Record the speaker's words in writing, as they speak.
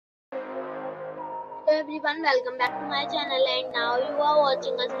everyone, welcome back to my channel, and now you are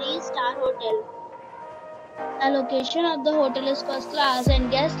watching a 3-star hotel. The location of the hotel is first class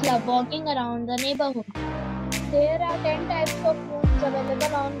and guests love walking around the neighborhood. There are 10 types of rooms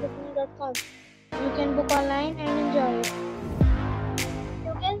available on booking.com. You can book online and enjoy it.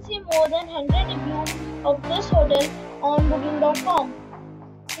 You can see more than 100 reviews of this hotel on booking.com.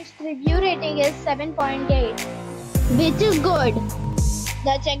 Its review rating is 7.8, which is good.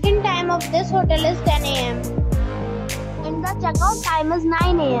 The check-in time of this hotel is 10 a.m. and the check-out time is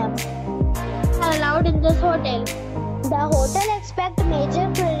 9 a.m. are allowed in this hotel. The hotel accepts major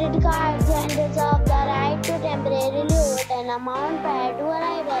credit cards and reserves the right to temporarily hold an amount prior to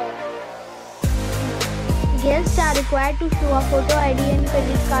arrival. Guests are required to show a photo ID and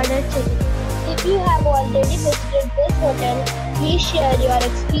credit card at check-in. If you have already visited this hotel, please share your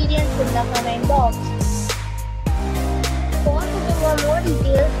experience in the comment box. For more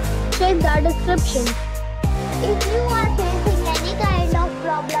details, check the description. If you are facing any kind of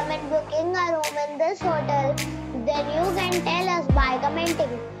problem in booking a room in this hotel, then you can tell us by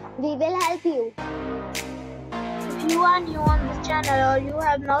commenting. We will help you. If you are new on this channel or you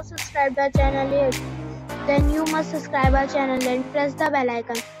have not subscribed our channel yet, then you must subscribe our channel and press the bell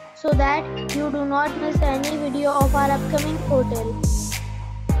icon so that you do not miss any video of our upcoming hotel.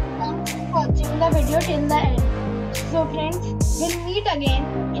 Thanks for watching the video till the end. So friends, we'll meet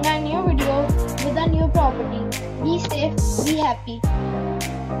again in a new video with a new property. Be safe, be happy.